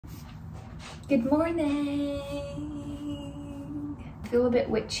Good morning. I feel a bit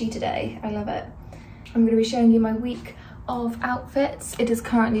witchy today. I love it. I'm going to be showing you my week of outfits. It is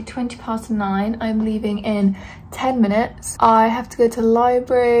currently 9:20. I'm leaving in 10 minutes. I have to go to the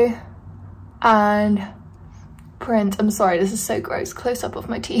library and print, I'm sorry, this is so gross, close up of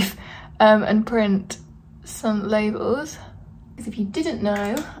my teeth, and print some labels. Because if you didn't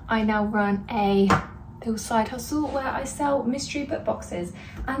know, I now run a little side hustle where I sell mystery book boxes,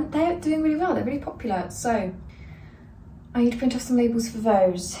 and they're doing really well. They're really popular. So I need to print off some labels for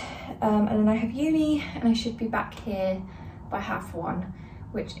those, and then I have uni, and I should be back here by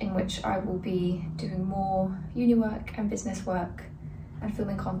 1:30, in which I will be doing more uni work and business work and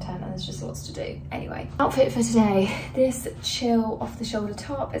filming content, and there's just lots to do. Anyway, outfit for today, this chill off the shoulder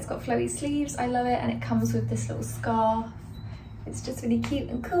top. It's got flowy sleeves, I love it, and it comes with this little scarf. It's just really cute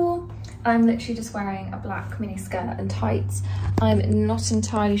and cool. I'm literally just wearing a black mini skirt and tights. I'm not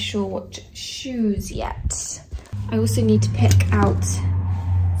entirely sure what shoes yet. I also need to pick out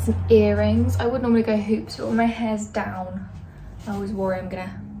some earrings. I would normally go hoops, but when my hair's down, I always worry I'm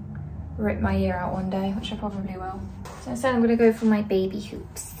gonna rip my ear out one day, which I probably will. So instead I'm gonna go for my baby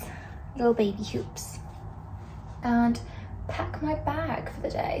hoops, little baby hoops, and pack my bag for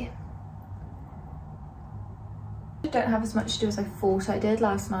the day. I don't have as much to do as I thought I did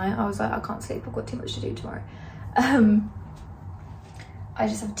last night. I was like, I can't sleep, I've got too much to do tomorrow. I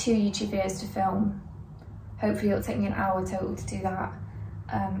just have 2 YouTube videos to film. Hopefully it'll take me an hour total to do that,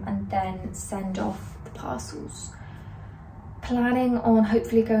 and then send off the parcels. Planning on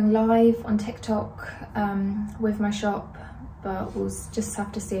hopefully going live on TikTok with my shop, but we'll just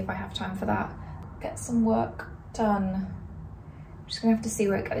have to see if I have time for that. Get some work done. I'm just gonna have to see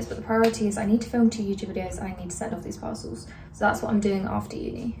where it goes, but the priority is I need to film 2 YouTube videos and I need to send off these parcels. So that's what I'm doing after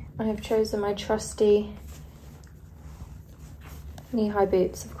uni. I have chosen my trusty knee-high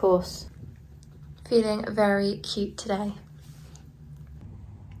boots, of course. Feeling very cute today.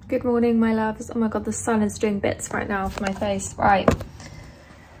 Good morning, my loves. Oh my god, the sun is doing bits right now for my face. Right,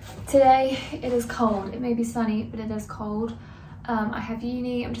 today it is cold. It may be sunny, but it is cold. I have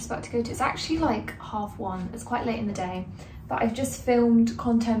uni. I'm just about to go to, it's actually like 1:30. It's quite late in the day, but I've just filmed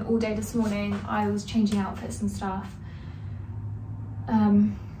content all day this morning. I was changing outfits and stuff,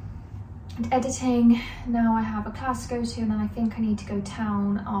 and editing. Now I have a class to go to, and then I think I need to go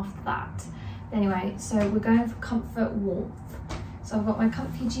town after that. Anyway, so we're going for comfort warmth. So I've got my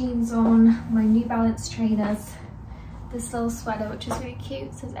comfy jeans on, my New Balance trainers, this little sweater, which is really cute.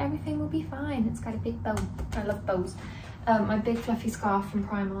 It says everything will be fine. It's got a big bow. I love bows. My big fluffy scarf from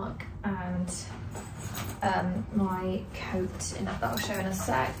Primark, and my coat that I'll show in a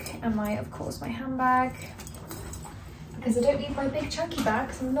sec, and of course my handbag, because I don't need my big chunky bag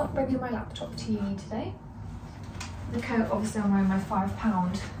because I'm not bringing my laptop to uni today. The coat, obviously I'm wearing my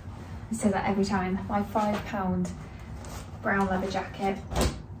 £5, I say that every time, my £5 brown leather jacket.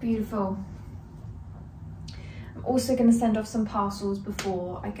 Beautiful. I'm also going to send off some parcels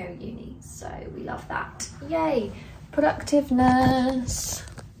before I go uni, so we love that. Yay! Productiveness.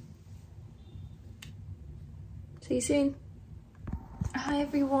 See you soon. Hi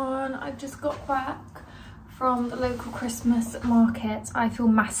everyone, I've just got back from the local Christmas market. I feel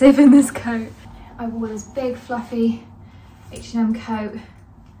massive in this coat. I wore this big fluffy H&M coat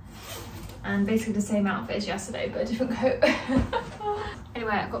and basically the same outfit as yesterday, but a different coat.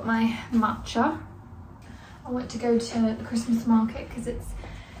 Anyway, I've got my matcha. I went to go to the Christmas market because it's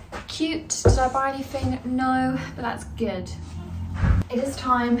cute. Did I buy anything? No, but that's good. It is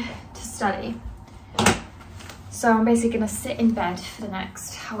time to study. So I'm basically gonna sit in bed for the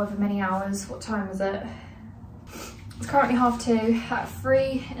next however many hours. What time is it? It's currently 2:30. At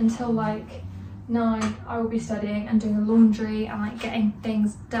 3 until like 9, I will be studying and doing the laundry and like getting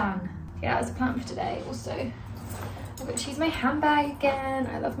things done. Yeah, that's a plan for today. Also, I've got to use my handbag again.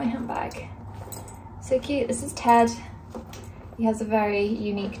 I love my handbag. So cute. This is Ted. He has a very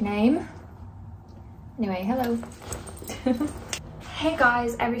unique name. Anyway, hello. Hey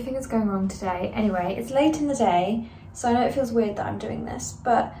guys, everything is going wrong today. Anyway, it's late in the day, so I know it feels weird that I'm doing this,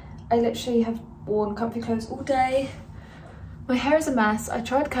 but I literally have worn comfy clothes all day. My hair is a mess. I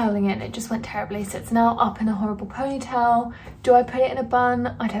tried curling it and it just went terribly, so it's now up in a horrible ponytail. Do I put it in a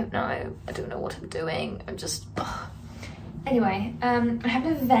bun? I don't know. I don't know what I'm doing. I'm just... ugh. Anyway, I have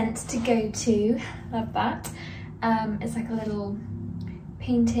an event to go to. Love that. It's like a little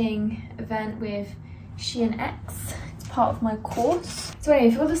painting event with She and X. It's part of my course. So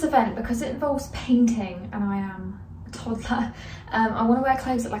anyway, for this event, because it involves painting and I am a toddler, I want to wear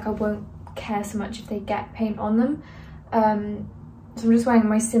clothes that like I won't care so much if they get paint on them. So I'm just wearing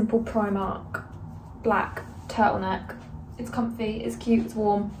my simple Primark black turtleneck. It's comfy, it's cute, it's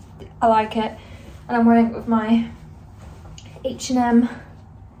warm. I like it. And I'm wearing it with my H&M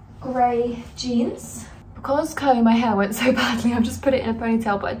grey jeans. Because curling my hair went so badly, I've just put it in a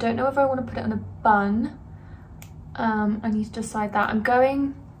ponytail, but I don't know if I want to put it on a bun. I need to decide that.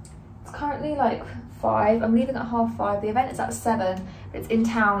 It's currently like 5. I'm leaving at 5:30. The event is at 7. It's in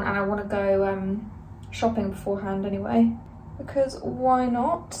town and I want to go shopping beforehand anyway. Because why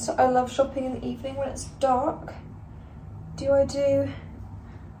not? I love shopping in the evening when it's dark. Do I do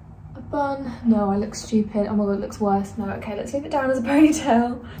a bun? No, I look stupid. Oh my god, it looks worse. No, okay, let's leave it down as a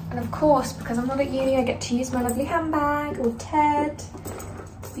ponytail. And of course, because I'm not at uni, I get to use my lovely handbag with Ted.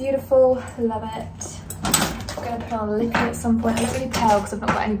 Beautiful, love it. I'm gonna put on a lip at some point. I look really pale because I've not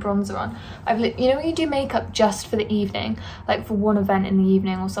got any bronzer on. You know when you do makeup just for the evening, like for one event in the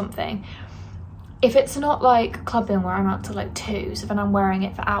evening or something, if it's not like clubbing where I'm out till like 2, so then I'm wearing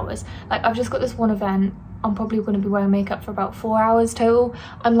it for hours. Like I've just got this one event, I'm probably going to be wearing makeup for about 4 hours total.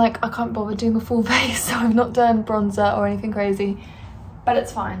 I'm like, I can't bother doing a full face, so I've not done bronzer or anything crazy, but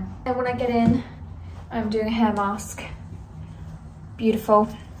it's fine. And when I get in, I'm doing a hair mask. Beautiful.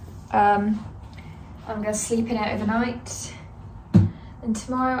 I'm gonna sleep in it overnight. And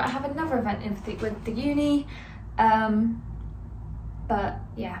tomorrow I have another event with the uni. But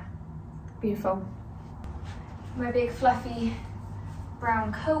yeah, beautiful. My big fluffy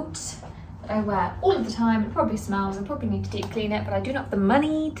brown coat that I wear all of the time. It probably smells. I probably need to deep clean it, but I do not have the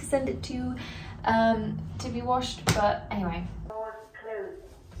money to send it to be washed. But anyway.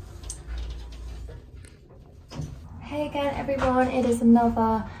 Hey again everyone, it is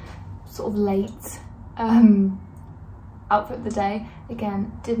another sort of late outfit of the day.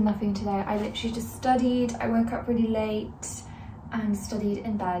 Again, did nothing today. I literally just studied. I woke up really late and studied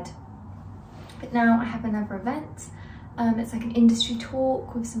in bed. But now I have another event. It's like an industry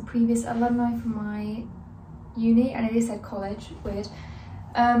talk with some previous alumni from my uni. I know they said college, weird.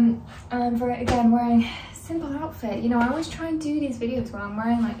 And I'm wearing a simple outfit. You know, I always try and do these videos when I'm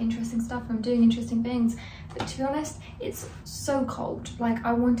wearing like interesting stuff and I'm doing interesting things. But to be honest, it's so cold. Like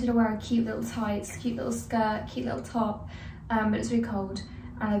I wanted to wear a cute little tights, cute little skirt, cute little top, but it's really cold.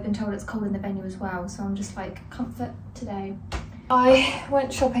 And I've been told it's cold in the venue as well. So I'm just like, comfort today. I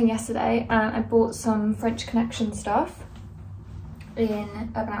went shopping yesterday and I bought some French Connection stuff in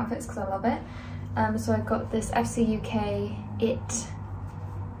Urban Outfitters because I love it. So I got this FC UK It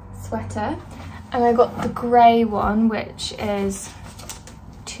sweater and I got the grey one, which is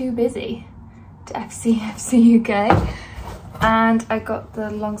too busy to FC UK, and I got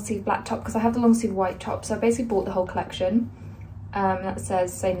the long sleeve black top because I have the long sleeve white top, so I basically bought the whole collection that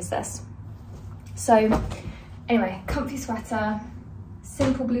says same as this. So anyway, comfy sweater,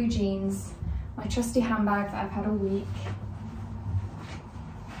 simple blue jeans, my trusty handbag that I've had all week,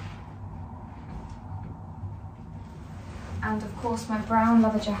 and of course my brown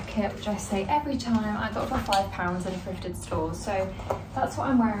leather jacket, which I say every time. I got for £5 in thrifted stores, so that's what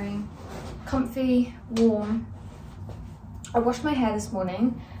I'm wearing. Comfy, warm. I washed my hair this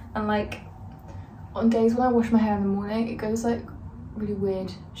morning, and like on days when I wash my hair in the morning it goes like really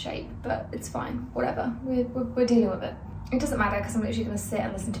weird shape, but it's fine, whatever, we're dealing with it. It doesn't matter because I'm literally going to sit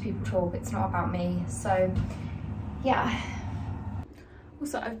and listen to people talk. It's not about me, so yeah.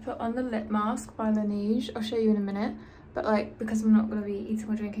 Also, I've put on the lip mask by Laneige. I'll show you in a minute, but like because I'm not going to be eating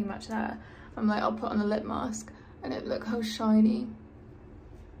or drinking much there, I'm like, I'll put on the lip mask and look how shiny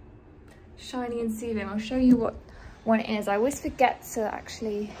and soothing. I'll show you what one it is. I always forget to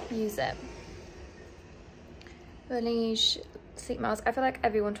actually use it. Laneige sleep mask. I feel like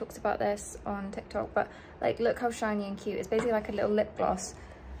everyone talks about this on TikTok, but like look how shiny and cute. It's basically like a little lip gloss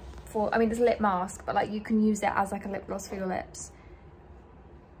for, I mean it's a lip mask, but like you can use it as like a lip gloss for your lips.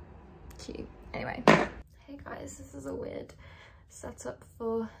 Cute. Anyway, hey guys, this is a weird setup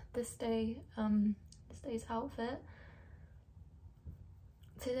for this day's outfit.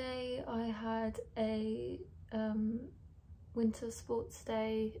 Today I had a winter sports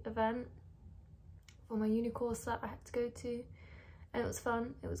day event for my uni course that I had to go to, and it was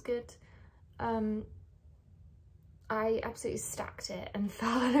fun, it was good. I absolutely stacked it and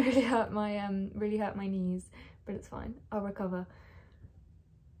fell and it really hurt my knees, but it's fine, I'll recover.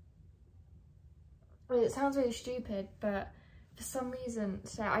 I mean, it sounds really stupid, but for some reason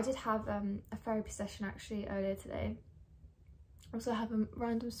today I did have a therapy session actually earlier today. Also have a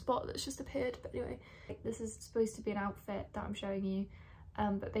random spot that's just appeared, but anyway, this is supposed to be an outfit that I'm showing you,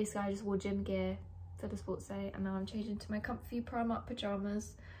 but basically I just wore gym gear for the sports day and now I'm changing to my comfy Primark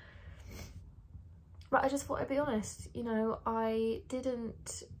pyjamas. But I just thought I'd be honest, you know, I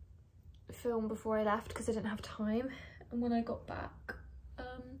didn't film before I left because I didn't have time, and when I got back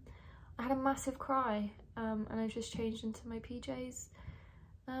I had a massive cry and I just changed into my PJs,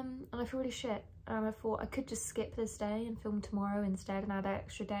 and I feel really shit. And I thought I could just skip this day and film tomorrow instead and add an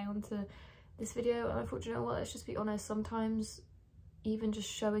extra day onto this video. And I thought, you know what, let's just be honest, sometimes even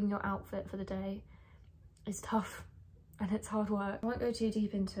just showing your outfit for the day is tough and it's hard work. I won't go too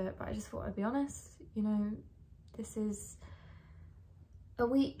deep into it, but I just thought I'd be honest. You know, this is a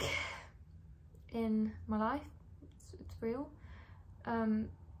week in my life, it's real.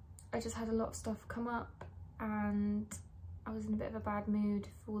 I just had a lot of stuff come up and I was in a bit of a bad mood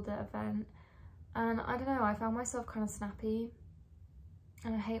for the event, and I don't know, I found myself kind of snappy,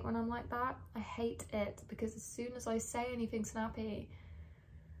 and I hate when I'm like that. I hate it because as soon as I say anything snappy,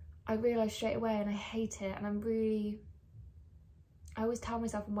 I realise straight away, and I hate it. And I always tell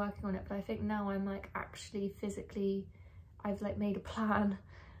myself I'm working on it, but I think now I'm like actually physically, I've like made a plan.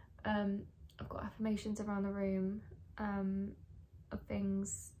 I've got affirmations around the room of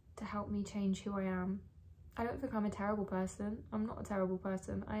things to help me change who I am. I don't think I'm a terrible person. I'm not a terrible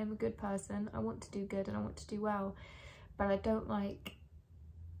person. I am a good person. I want to do good and I want to do well, but I don't like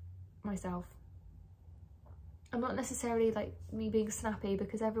myself. I'm not necessarily like me being snappy,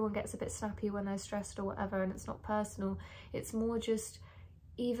 because everyone gets a bit snappy when they're stressed or whatever, and it's not personal. It's more just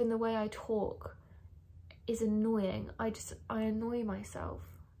even the way I talk is annoying. I annoy myself.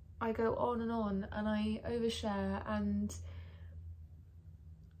 I go on and I overshare, and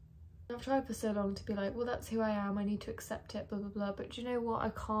I've tried for so long to be like, well, that's who I am, I need to accept it, blah blah blah, but do you know what,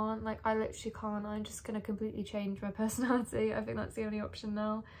 I can't. Like, I literally can't. I'm just gonna completely change my personality. I think that's the only option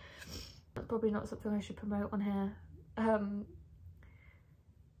now. That's probably not something I should promote on here, but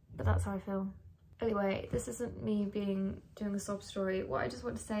that's how I feel. Anyway, this isn't me doing a sob story. What I just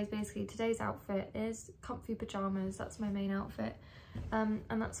want to say is basically today's outfit is comfy pajamas. That's my main outfit, and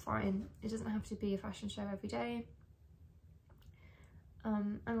that's fine. It doesn't have to be a fashion show every day.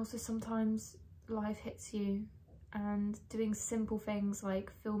 And also sometimes life hits you, and doing simple things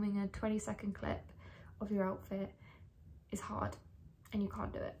like filming a 20-second clip of your outfit is hard, and you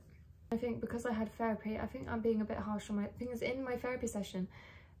can't do it. I think because I had therapy, I think I'm being a bit harsh on my thing. Is in my therapy session,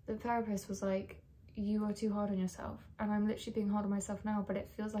 the therapist was like, you are too hard on yourself, and I'm literally being hard on myself now, but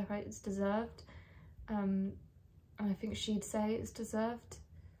it feels like it's deserved, and I think she'd say it's deserved.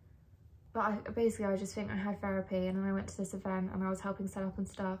 But I just think I had therapy, and then I went to this event and I was helping set up and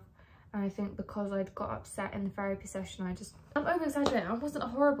stuff, and I think because I'd got upset in the therapy session, I'm over exaggerating. I wasn't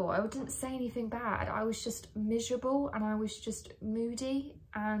horrible, I didn't say anything bad, I was just miserable and I was just moody,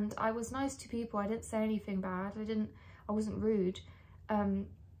 and I was nice to people. I didn't say anything bad, I wasn't rude,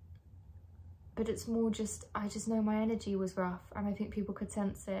 but it's more just, I just know my energy was rough, and I think people could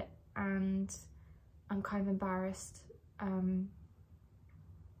sense it, and I'm kind of embarrassed,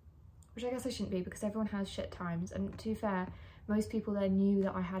 which I guess I shouldn't be, because everyone has shit times, and to be fair, most people there knew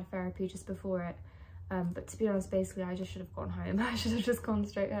that I had therapy just before it, but to be honest, basically I just should have gone home. I should have just gone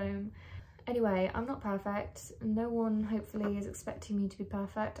straight home. Anyway, I'm not perfect. No one hopefully is expecting me to be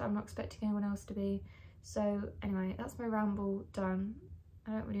perfect. I'm not expecting anyone else to be. So anyway, that's my ramble done.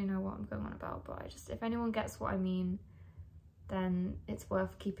 I don't really know what I'm going on about, but if anyone gets what I mean, then it's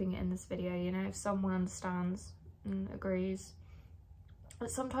worth keeping it in this video, you know, if someone understands and agrees. But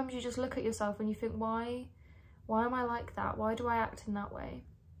sometimes you just look at yourself and you think, why am I like that? Why do I act in that way?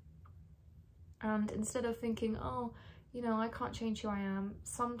 And instead of thinking, oh, you know, I can't change who I am,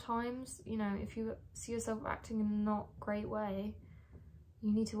 sometimes, you know, if you see yourself acting in a not great way,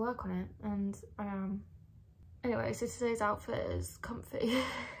 you need to work on it, and I am. Anyway, so today's outfit is comfy.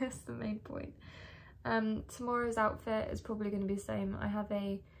 That's the main point. Tomorrow's outfit is probably going to be the same. I have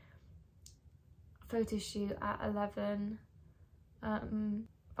a photo shoot at 11,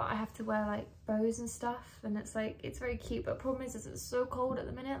 but I have to wear like bows and stuff, and it's like, it's very cute, but problem is it's so cold at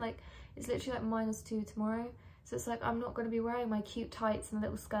the minute. Like, it's literally like -2 tomorrow, so it's like I'm not going to be wearing my cute tights and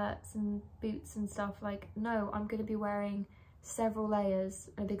little skirts and boots and stuff. Like, no, I'm going to be wearing several layers,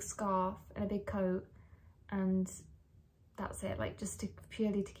 a big scarf and a big coat, and that's it, like just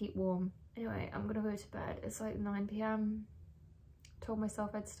purely to keep warm. Anyway, I'm gonna go to bed. It's like 9 p.m. Told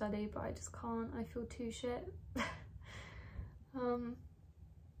myself I'd study, but I just can't. I feel too shit.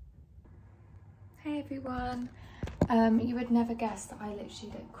 Hey everyone. You would never guess that I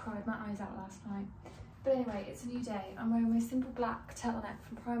literally cried my eyes out last night. But anyway, it's a new day. I'm wearing my simple black turtleneck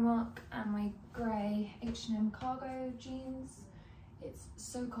from Primark and my grey H&M cargo jeans. It's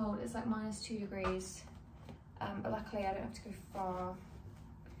so cold. It's like -2 degrees. But luckily I don't have to go far.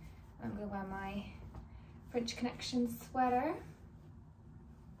 I'm gonna wear my French Connection sweater,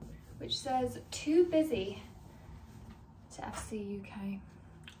 which says "Too busy" to FC UK.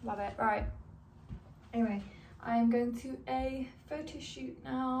 Love it. Right. Anyway, I'm going to a photo shoot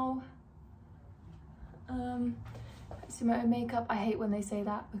now. Let's do my own makeup. I hate when they say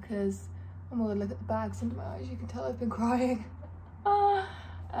that because I'm gonna look at the bags under my eyes. You can tell I've been crying.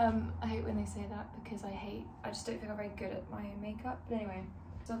 I hate when they say that because I just don't think I'm very good at my own makeup. But anyway,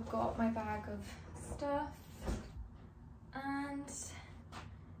 so I've got my bag of stuff and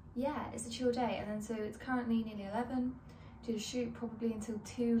yeah, it's a chill day. And then so it's currently nearly 11. Do the shoot probably until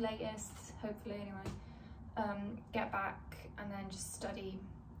 2 latest, hopefully anyway. Get back and then just study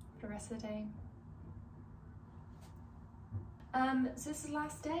for the rest of the day. So this is the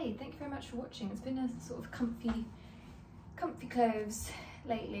last day. Thank you very much for watching. It's been a sort of comfy clothes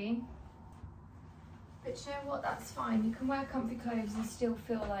lately. But you know what, that's fine. You can wear comfy clothes and still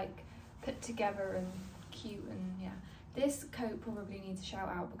feel like put together and cute and yeah. This coat probably needs a shout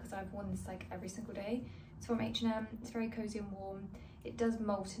out because I've worn this like every single day. It's from H&M, it's very cozy and warm. It does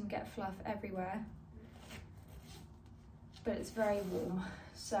molt and get fluff everywhere, but it's very warm,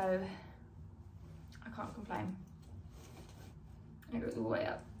 so I can't complain. And it goes all the way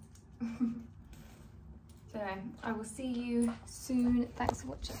up. So I will see you soon. Thanks for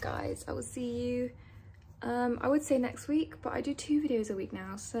watching, guys. I will see you, I would say next week, but I do 2 videos a week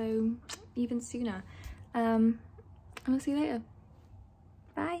now, so even sooner. And I'll see you later.